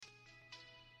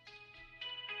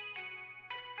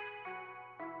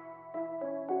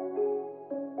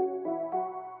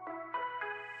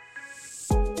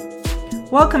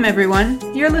Welcome,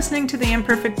 everyone. You're listening to the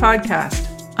Imperfect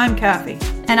Podcast. I'm Kathy.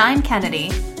 And I'm Kennedy.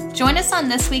 Join us on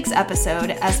this week's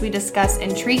episode as we discuss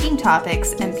intriguing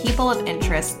topics and people of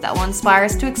interest that will inspire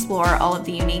us to explore all of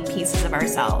the unique pieces of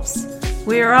ourselves.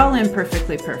 We are all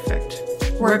imperfectly perfect.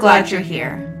 We're glad you're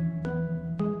here.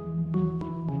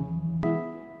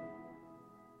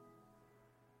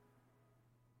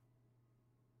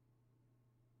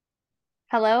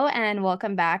 Hello, and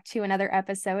welcome back to another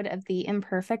episode of the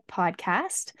Imperfect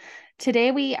Podcast.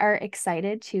 Today, we are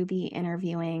excited to be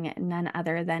interviewing none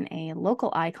other than a local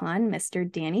icon,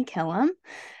 Mr. Danny Killam.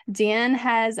 Dan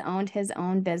has owned his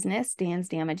own business, Dan's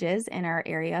Damages, in our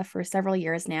area for several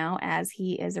years now, as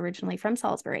he is originally from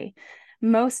Salisbury.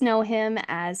 Most know him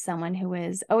as someone who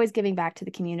is always giving back to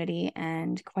the community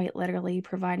and quite literally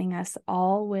providing us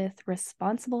all with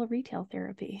responsible retail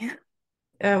therapy.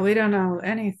 We don't know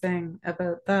anything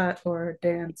about that or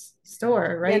Dan's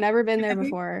store, right? Yeah, never been there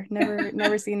before.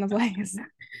 Never seen the place.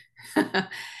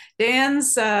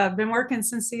 Dan's been working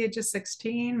since the age of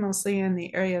 16, mostly in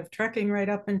the area of trucking, right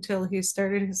up until he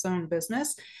started his own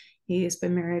business. He's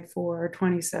been married for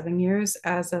 27 years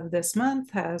as of this month,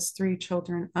 has 3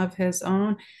 children of his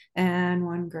own, and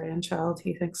 1 grandchild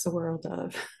he thinks the world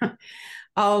of.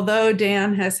 Although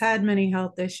Dan has had many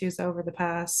health issues over the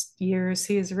past years,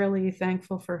 he is really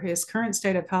thankful for his current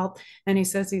state of health, and he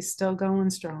says he's still going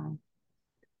strong.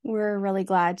 We're really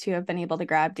glad to have been able to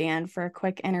grab Dan for a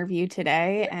quick interview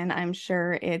today, and I'm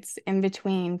sure it's in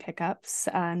between pickups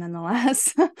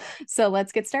nonetheless. So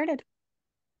let's get started.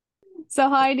 So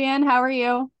hi, Dan. How are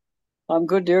you? I'm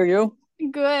good, dear. You?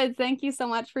 Good. Thank you so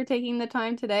much for taking the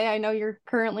time today. I know you're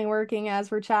currently working as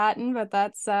we're chatting, but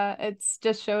that's it's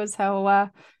just shows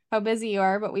how busy you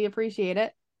are, but we appreciate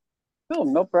it. Oh,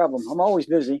 no problem. I'm always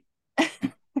busy.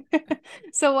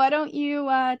 So why don't you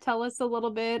tell us a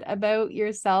little bit about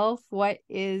yourself? What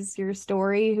is your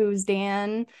story? Who's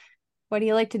Dan? What do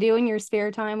you like to do in your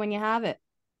spare time when you have it?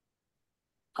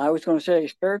 I was going to say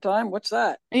spare time. What's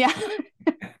that? Yeah.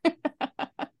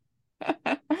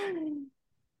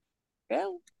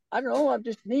 Well, I don't know. I'm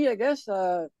just me, I guess.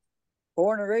 Born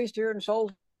and raised here in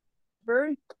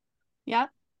Salisbury. Yeah.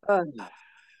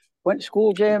 Went to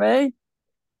school JMA.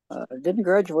 Didn't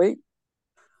graduate.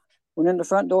 Went in the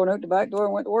front door and out the back door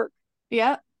and went to work.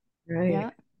 Yeah. Right. Yeah.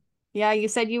 Yeah. You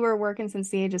said you were working since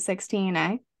the age of 16,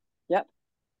 eh? Yep.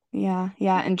 Yeah.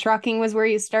 Yeah. And trucking was where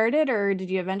you started, or did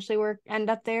you eventually end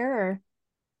up there? Or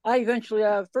I eventually,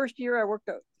 first year I worked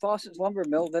at Fawcett's Lumber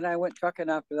Mill. Then I went trucking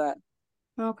after that.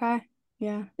 okay.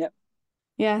 Yeah. Yep.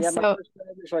 Yeah. Yeah, So my first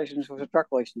driver's license was a truck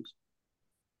license.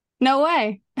 no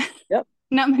way. Yep.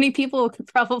 Not many people could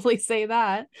probably say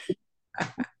that.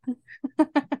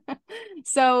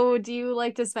 So do you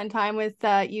like to spend time with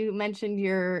you mentioned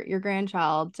your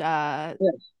grandchild? Yes.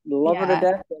 Love her to Yeah.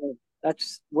 death.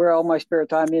 That's where all my spare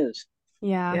time is.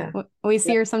 Yeah. Yeah. We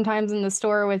see her sometimes in the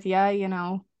store with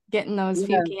getting those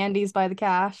few candies by the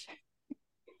cash.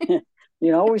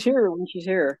 Always here when she's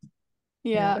here.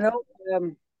 Yeah.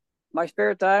 My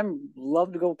spare time,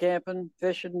 love to go camping,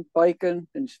 fishing, biking,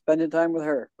 and spending time with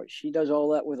her. But she does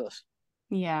all that with us.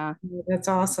 Yeah. That's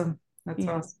awesome. That's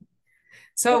Yeah. awesome.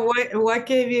 So what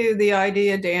gave you the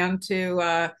idea, Dan,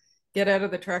 to get out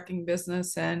of the trucking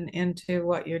business and into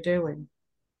what you're doing?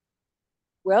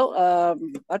 Well,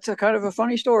 that's a kind of a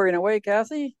funny story in a way,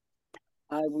 Kathy.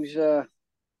 I was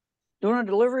doing a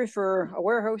delivery for a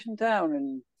warehouse in town,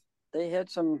 and they had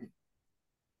some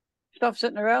stuff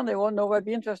sitting around. They wanted to know if I'd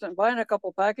be interested in buying a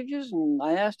couple packages, and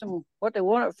I asked them what they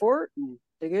wanted for it, and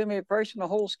they gave me a price on the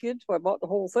whole skid, so I bought the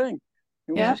whole thing.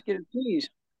 It was a skid of cheese,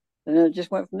 and then it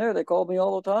just went from there. They called me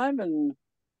all the time, and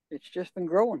it's just been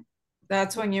growing.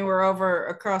 That's when you were over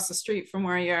across the street from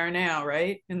where you are now,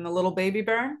 right? In the little baby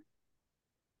barn?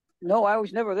 No, I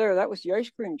was never there. That was the ice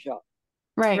cream shop.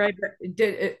 Right.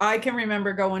 I can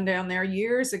remember going down there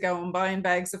years ago and buying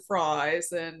bags of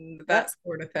fries and that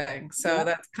sort of thing. So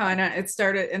that's kind of, it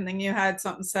started, and then you had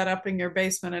something set up in your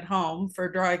basement at home for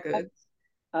dry goods.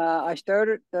 I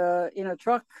started in a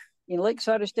truck in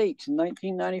Lakeside Estates in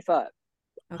 1995.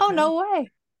 Okay. Oh, no way.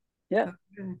 Yeah.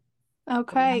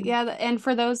 Okay. Yeah. And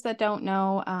for those that don't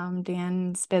know,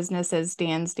 Dan's business is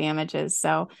Dan's Damages.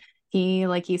 So he,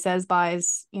 like he says,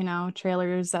 buys,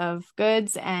 trailers of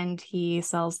goods and he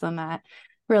sells them at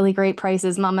really great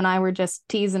prices. Mom and I were just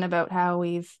teasing about how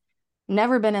we've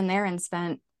never been in there and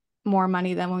spent more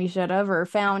money than we should have, or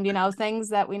found,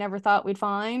 things that we never thought we'd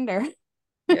find, or.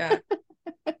 Yeah.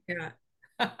 Yeah.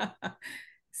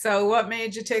 So what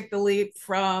made you take the leap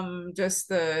from just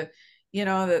the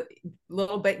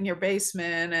little bit in your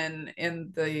basement and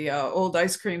in the old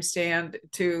ice cream stand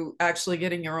to actually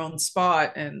getting your own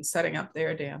spot and setting up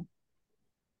there, Dan?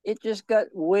 it just got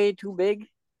way too big,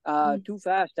 too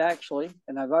fast actually,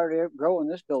 and I've already outgrown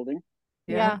this building.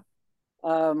 Yeah.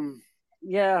 Yeah.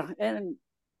 Yeah, and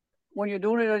when you're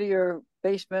doing it out of your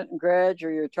basement and garage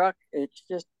or your truck, it's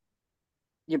just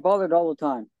you're bothered all the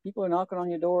time. People are knocking on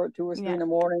your door at 2 or 3 Yeah. in the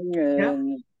morning, Yeah.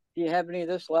 and do you have any of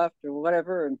this left or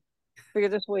whatever? And figure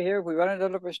this way here, if we run it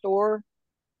out of a store,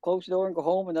 close the door and go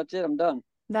home, and that's it. I'm done.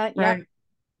 That, yep. Right. And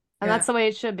Yeah. that's the way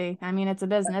it should be. I mean, it's a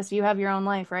business. You have your own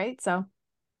life, right? So,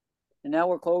 And now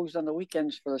we're closed on the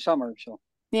weekends for the summer. So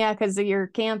yeah, because you're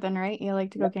camping, right? You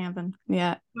like to go yep. camping.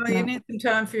 Yeah. Well, you No. need some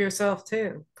time for yourself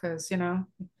too, because,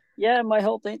 Yeah, my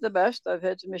health ain't the best. I've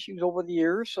had some issues over the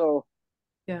years. So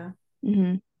yeah.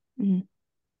 Mm-hmm. Mm-hmm.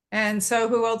 And so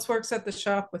who else works at the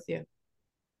shop with you?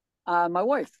 my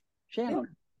wife, Yeah. Shannon.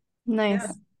 Yeah.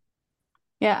 Nice.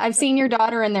 Yeah, I've seen your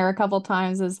daughter in there a couple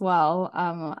times as well.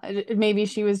 Maybe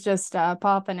she was just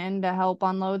popping in to help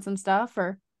unload some stuff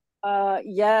or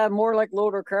Yeah, more like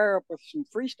load her car up with some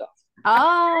free stuff.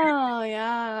 oh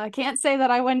yeah. I can't say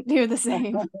that I wouldn't do the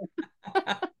same.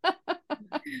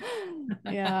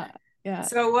 Yeah, yeah.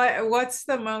 So what's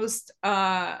the most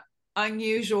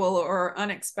unusual or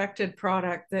unexpected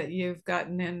product that you've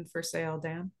gotten in for sale,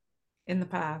 Dan, in the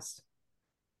past?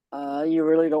 You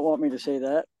really don't want me to say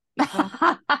that.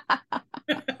 Oh,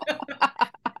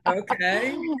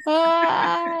 okay.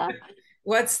 Ah,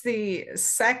 What's the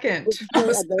second Would you say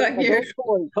most adult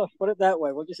unusual? toys? Put it that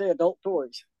way. Would you say adult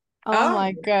toys? oh Oh,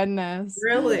 my goodness.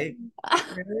 Yeah. really?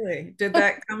 Really? Did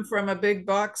that come from a big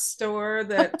box store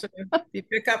that you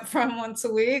pick up from once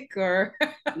a week or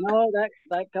No,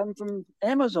 that come from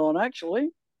Amazon actually.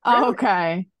 really?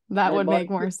 Okay, that I would bought make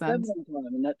it more just them sense. one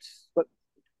time, and that's what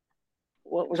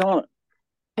was on it.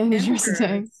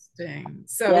 Interesting. Interesting.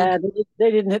 So Yeah,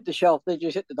 they didn't hit the shelf. They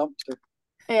just hit the dumpster.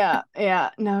 Yeah,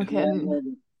 yeah, no kidding.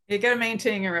 And, you got to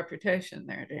maintain your reputation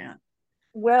there, Dan.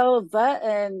 well, that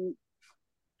and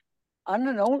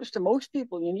unbeknownst to most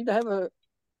people, you need to have a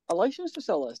license to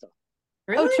sell that stuff.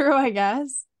 Oh, Really? true, I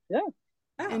guess. Yeah,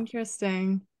 Oh,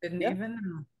 Interesting. didn't yeah. even know.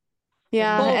 Didn't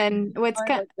Yeah, even Well, and what's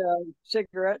kind like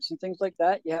cigarettes and things like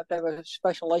that, you have to have a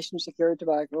special license to carry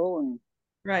tobacco. And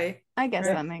right. I guess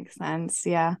yeah, Right. that makes sense.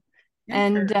 Yeah.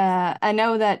 And Interesting. I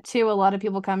know that too, a lot of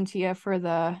people come to you for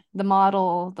the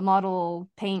model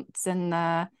paints and the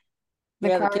yeah, the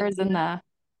kit. cars and the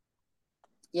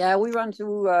Yeah, we run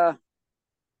through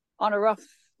on a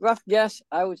rough guess.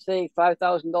 I would say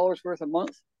 $5,000 worth a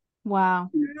month wow.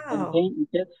 in Wow. paint and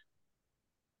kits.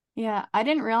 Yeah, I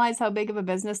didn't realize how big of a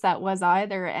business that was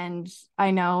either. And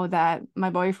I know that my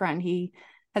boyfriend, he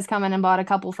has come in and bought a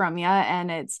couple from you,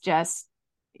 and it's just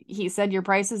he said your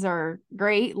prices are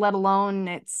great, let alone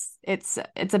it's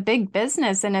a big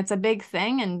business and it's a big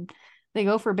thing and they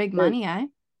go for big Right. money, eh?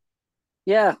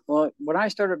 Yeah, well, when I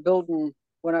started building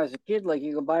when I was a kid, like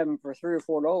you could buy them for $3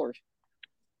 or $4.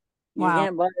 You Wow.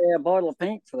 can't buy a bottle of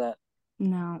paint for that.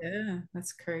 No, Yeah,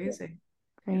 that's Yeah. crazy.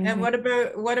 And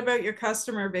crazy. what about your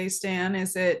customer base, Dan?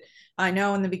 Is it, I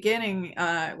know in the beginning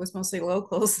it was mostly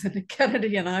locals, and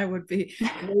Kennedy and I would be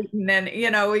waiting,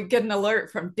 and we'd get an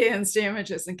alert from Dan's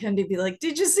Damages, and Kennedy be like,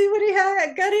 "Did you see what he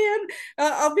had got in?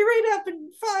 I'll be right up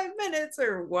in 5 minutes,"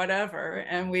 or whatever,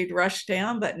 and we'd rush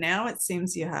down. But now it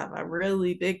seems you have a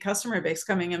really big customer base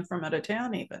coming in from out of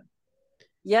town, even.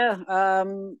 Yeah,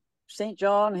 St.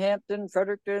 John, Hampton,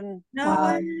 Fredericton, No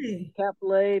Wow. way.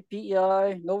 Capilay,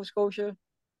 PEI, Nova Scotia.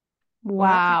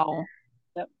 Wow. Wow.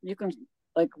 Yep, you can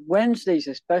like Wednesdays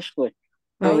especially.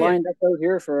 They're Oh yeah. lined up out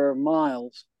here for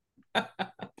miles.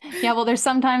 Yeah, well, there's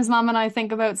sometimes mom and I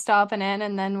think about stopping in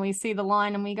and then we see the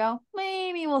line and we go,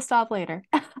 maybe we'll stop later.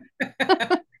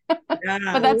 But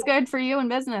Yeah. that's good for you in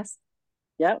business.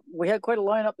 Yeah, we had quite a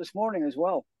lineup this morning as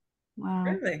well. Wow.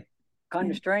 Really. Kind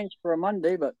Yeah. of strange for a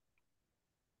Monday, but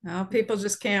Well, people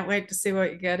just can't wait to see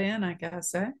what you get in, I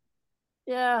guess, eh?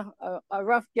 yeah, a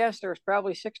rough guess there's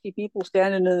probably 60 people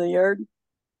standing in the yard.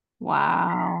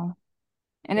 Wow.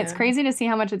 And it's Yeah. crazy to see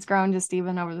how much it's grown just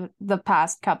even over the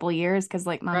past couple of years. Because,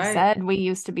 like mom Right. said, we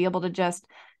used to be able to just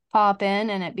pop in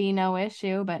and it be no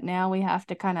issue. But now we have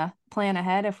to kind of plan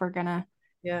ahead if we're gonna.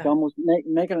 Yeah. Almost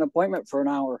making an appointment for an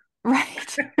hour.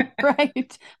 Right.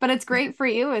 Right. But it's great for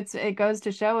you. It goes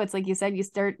to show. It's like you said,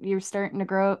 you're starting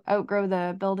to outgrow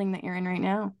the building that you're in right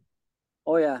now.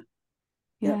 Oh yeah,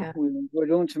 yeah. Yeah. Yeah. We're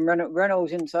doing some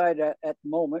renos inside at the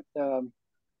moment. Going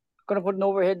to put an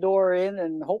overhead door in,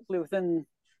 and hopefully within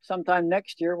sometime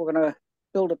next year, we're going to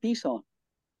build a piece on.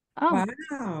 Oh,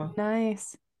 Wow.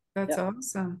 nice. That's Yeah.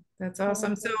 awesome. That's Oh.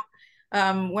 awesome. So,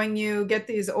 when you get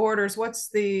these orders,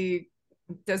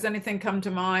 does anything come to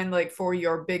mind like for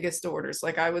your biggest orders?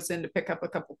 Like I was in to pick up a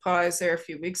couple pies there a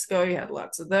few weeks ago. You had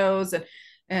lots of those.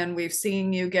 and we've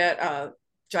seen you get a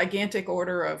gigantic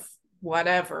order of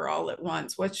whatever all at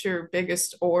once. What's your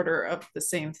biggest order of the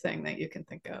same thing that you can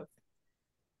think of?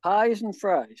 Pies and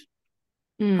fries.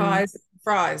 Mm. Pies,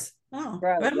 fries. Oh,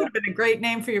 Fries, that would yeah. have been a great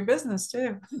name for your business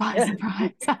too. Surprise, Yeah.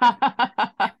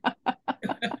 surprise.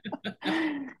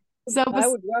 So, I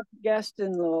would guess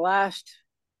in the last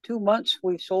 2 months,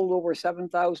 we've sold over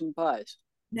 7,000 pies.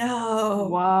 No,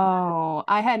 whoa,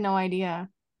 I had no idea.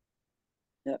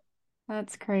 Yeah.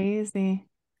 That's crazy.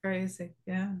 crazy.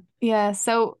 Yeah. Yeah,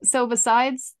 so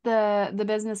besides the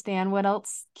business, Dan, what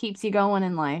else keeps you going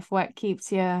in life? What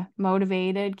keeps you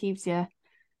motivated, keeps you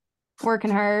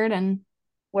working hard and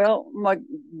Well, my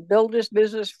build this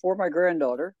business for my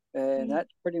granddaughter, and that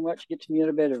pretty much gets me out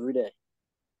of bed every day.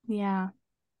 yeah,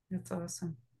 That's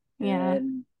awesome. yeah,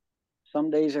 And some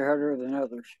days are harder than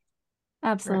others.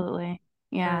 Right. absolutely.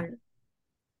 Yeah.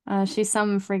 Right. She's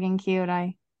some friggin' cute.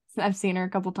 I've seen her a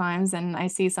couple times and I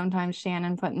see sometimes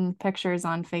Shannon putting pictures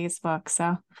on Facebook,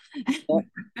 so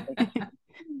Yeah.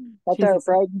 That's she's our a,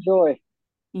 pride and joy.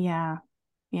 yeah,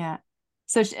 yeah.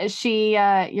 So is she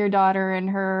your daughter and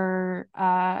her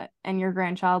and your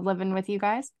grandchild living with you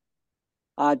guys?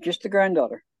 Just the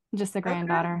granddaughter. Just the Okay.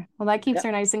 granddaughter. Well, that keeps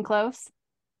Yeah. her nice and close.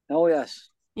 Oh, yes.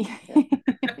 Yeah.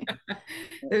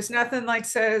 There's nothing like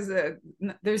says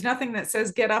there's nothing that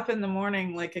says get up in the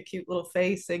morning like a cute little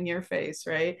face in your face,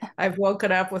 right? I've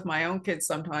woken up with my own kids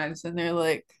sometimes and they're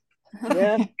like,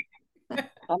 Yeah.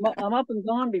 I'm up and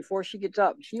gone before she gets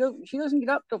up. She doesn't get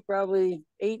up till probably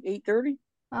 8:30.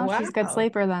 Oh, she's a good wow,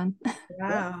 sleeper then.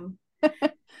 Yeah. wow.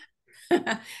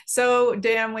 So,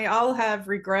 Dan, we all have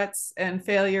regrets and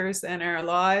failures in our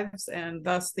lives, and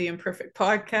thus the Imperfect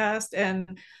Podcast.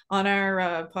 And on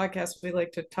our podcast, we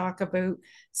like to talk about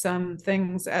some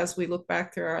things as we look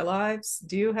back through our lives.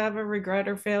 Do you have a regret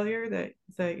or failure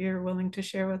that you're willing to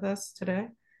share with us today?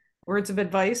 Words of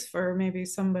advice for maybe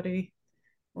somebody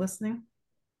listening.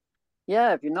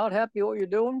 Yeah, if you're not happy what you're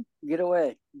doing, get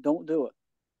away. Don't do it.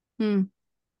 Hmm.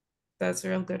 That's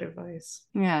real good advice.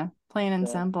 Yeah, plain and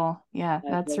So simple. Yeah,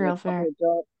 I've that's done real a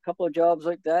couple fair. of jobs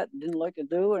like that, didn't like to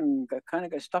do, and got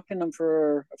stuck in them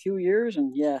for a few years.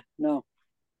 And yeah, no, if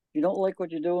you don't like what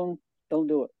you're doing, don't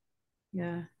do it.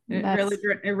 Yeah, That's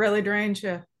it really drains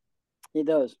you. It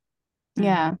does. Mm.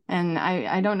 yeah, and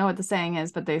I don't know what the saying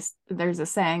is, but there's a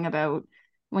saying about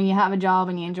when you have a job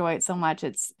and you enjoy it so much,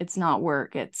 it's not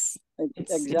work, it's your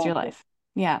Exactly. life.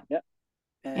 Yeah, Yeah,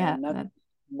 yeah. and that's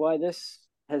why this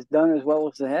has done as well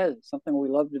as it has. It's something we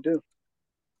love to do.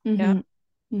 Yeah. Mm-hmm,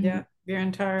 mm-hmm. Yeah, you're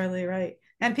entirely right.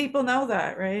 And people know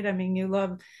that, right? I mean, you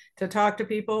love to talk to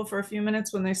people for a few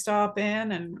minutes when they stop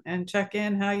in and check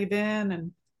in how you been,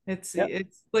 and Yeah,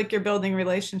 it's like you're building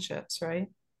relationships, right?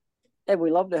 and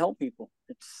we love to help people.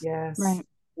 It's Yes. Right.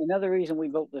 another reason we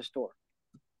built this store.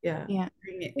 Yeah. Yeah.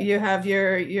 Yeah. You have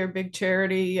your big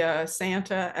charity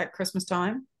Santa at Christmas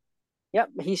time. Yep,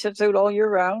 he sits out all year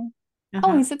round. Oh, he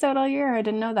Uh-huh. sits out all year. I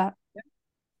didn't know that.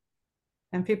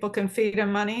 And people can feed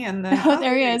him money and then Oh,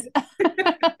 there he is.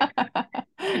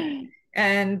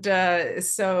 and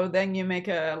so then you make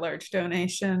a large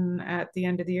donation at the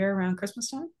end of the year around Christmas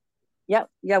time. Yep,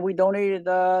 yeah, we donated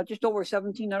just over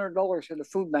 $1,700 to the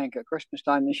food bank at Christmas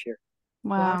time this year.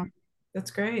 Wow, Wow.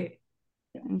 that's great.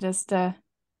 Yeah. And just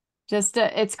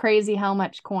it's crazy how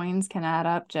much coins can add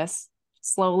up just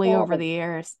slowly over Oh, the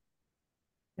years.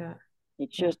 Yeah.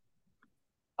 it's Yeah. just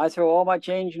I throw all my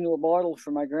change into a bottle for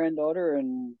my granddaughter,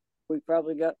 and we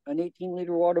probably got an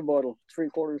 18-liter water bottle,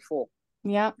 3/4 full.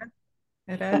 Yep.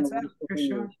 It From the adds up last for couple of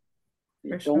sure. years. It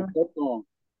For don't sure. take long.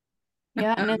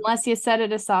 Yeah, and unless you set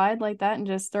it aside like that and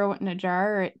just throw it in a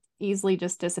jar, it easily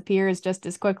just disappears just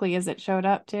as quickly as it showed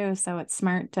up too. So it's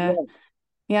smart to, Yeah,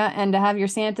 yeah, and to have your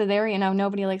Santa there,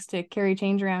 nobody likes to carry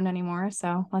change around anymore.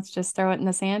 So let's just throw it in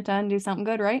the Santa and do something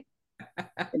good, right?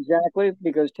 exactly.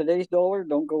 Because today's dollar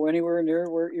don't go anywhere near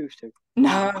where it used to.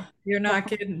 No. Oh, you're No. not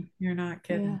kidding. You're not Yeah.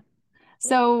 kidding.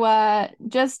 So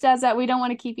just as that, we don't want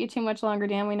to keep you too much longer,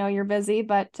 Dan. We know you're busy,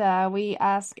 but we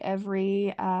ask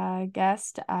every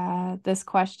guest this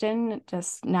question,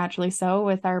 just naturally so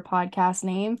with our podcast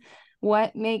name.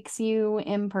 What makes you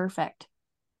imperfect?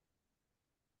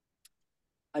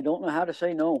 I don't know how to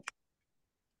say no.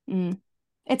 Mm.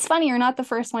 It's funny, you're not the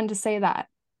first one to say that,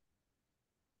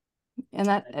 and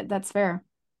that's fair.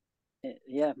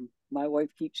 Yeah, my wife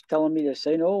keeps telling me to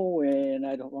say no, and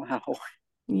I don't know how.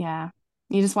 Yeah,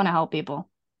 you just want to help people.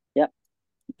 Yeah,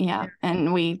 Yeah, Yeah.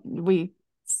 and we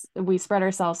spread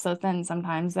ourselves so thin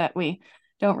sometimes that we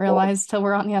don't oh, realize till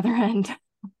we're on the other end.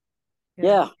 Yeah.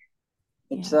 yeah.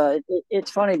 It's Yeah.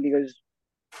 it's funny because,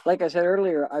 like I said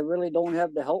earlier, I really don't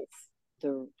have the health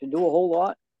to do a whole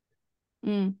lot.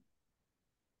 Mm.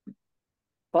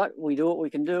 But we do what we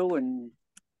can do, and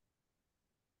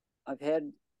I've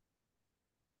had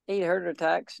 8 heart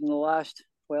attacks in the last,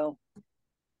 well,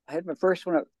 I had my first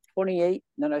one at 28, and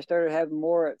then I started having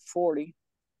more at 40.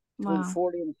 Between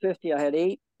 40 and 50, I had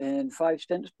 8 and 5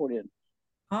 stents put in.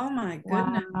 Oh my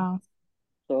goodness. Wow.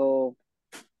 So,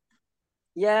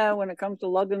 yeah, when it comes to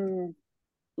lugging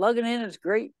in, it's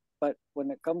great. But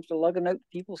when it comes to lugging out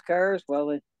people's cars,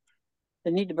 well,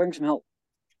 they need to bring some help.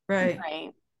 Right.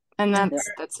 Right. And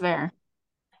that's fair.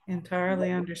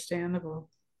 Entirely understandable.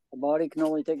 The body can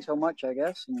only take so much, I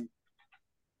guess. And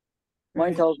mine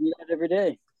Right. tells me that every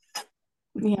day.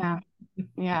 Yeah.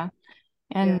 Yeah.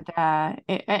 And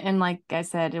and like I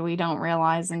said, we don't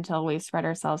realize until we spread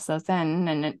ourselves so thin,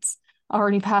 and it's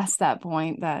already past that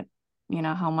point that,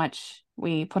 how much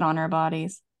we put on our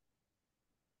bodies.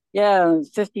 Yeah,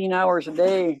 15 hours a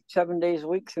day, 7 days a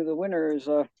week through the winter is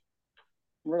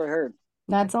really hard.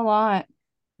 That's a lot.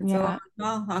 It's a lot.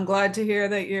 Well, I'm glad to hear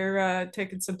that you're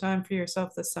taking some time for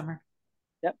yourself this summer.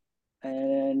 Yep.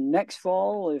 And next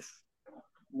fall, if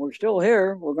we're still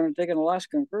here, we're going to take an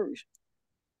Alaskan cruise.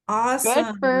 Awesome.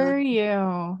 Good for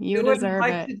you. You deserve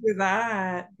like it. to do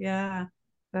that. Yeah,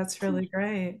 that's really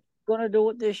great. Going to do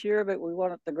it this year, but we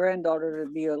want the granddaughter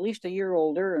to be at least a year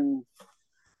older, and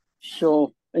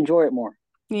she'll enjoy it more.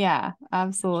 Yeah,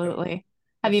 absolutely.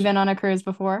 Have you been on a cruise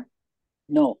before?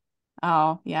 No.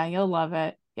 Oh, yeah, you'll love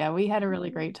it. Yeah, we had a really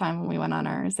great time when we went on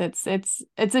ours. It's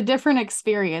a different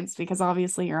experience because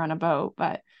obviously you're on a boat,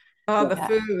 but the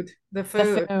food. The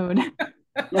food.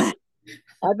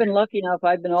 I've been lucky enough.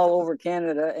 I've been all over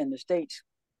Canada and the States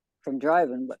from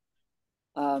driving, but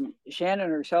Shannon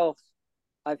herself,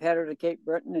 I've had her to Cape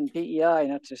Breton and PEI,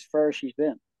 and that's as far as she's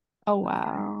been. Oh,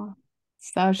 wow.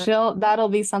 So that'll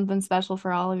be something special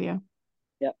for all of you.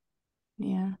 Yep.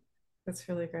 Yeah. That's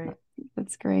really great.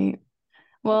 That's great.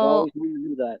 Well, I've always wanted to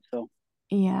do that. So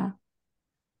yeah.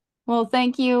 Well,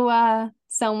 thank you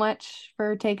so much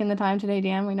for taking the time today,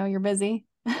 Dan. We know you're busy.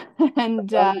 And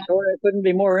sorry it couldn't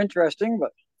be more interesting, but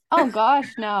oh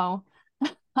gosh, no.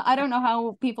 I don't know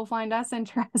how people find us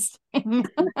interesting.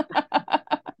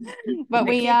 But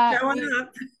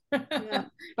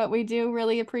but we do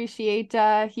really appreciate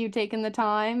you taking the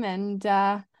time, and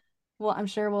well, I'm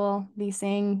sure we'll be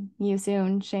seeing you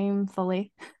soon,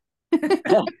 shamefully.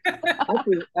 I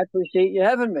appreciate you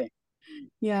having me.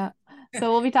 Yeah.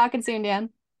 So we'll be talking soon,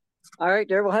 Dan. All right,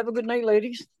 there. Well, have a good night,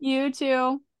 ladies. You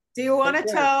too. Do you want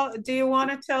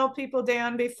to tell people,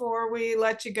 Dan, before we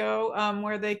let you go,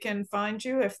 where they can find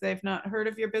you if they've not heard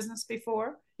of your business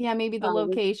before? Yeah, maybe the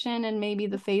location and maybe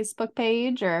the Facebook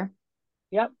page or.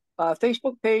 Yep.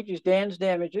 Facebook page is Dan's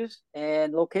Damages,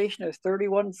 and location is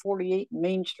 3148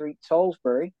 Main Street,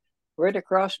 Salisbury, right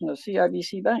across from the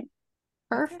CIBC Bank.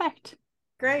 Perfect.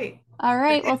 Great. All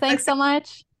right. Well, thanks so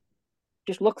much.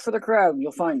 Just look for the crowd and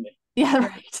you'll find me. Yeah,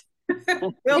 right.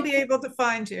 We'll be able to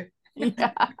find you.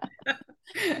 Yeah.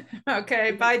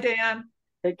 Okay. Bye, Dan.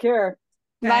 Take care.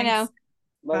 Thanks. Bye now.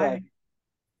 Bye-bye.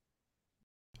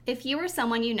 If you or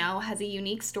someone you know has a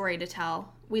unique story to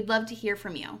tell, we'd love to hear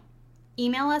from you.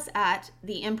 Email us at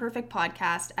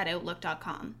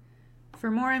theimperfectpodcast@outlook.com.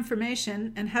 For more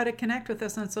information and how to connect with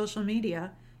us on social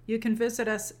media, you can visit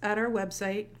us at our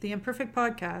website,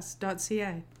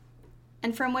 theimperfectpodcast.ca.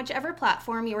 And from whichever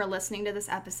platform you are listening to this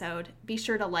episode, be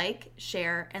sure to like,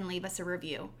 share, and leave us a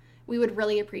review. We would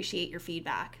really appreciate your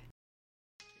feedback.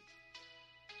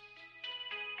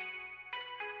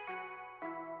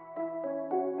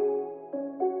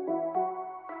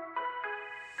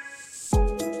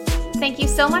 Thank you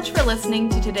so much for listening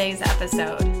to today's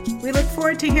episode. We look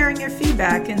forward to hearing your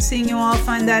feedback and seeing you all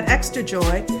find that extra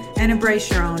joy and embrace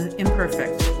your own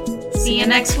imperfect. See you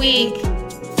next week.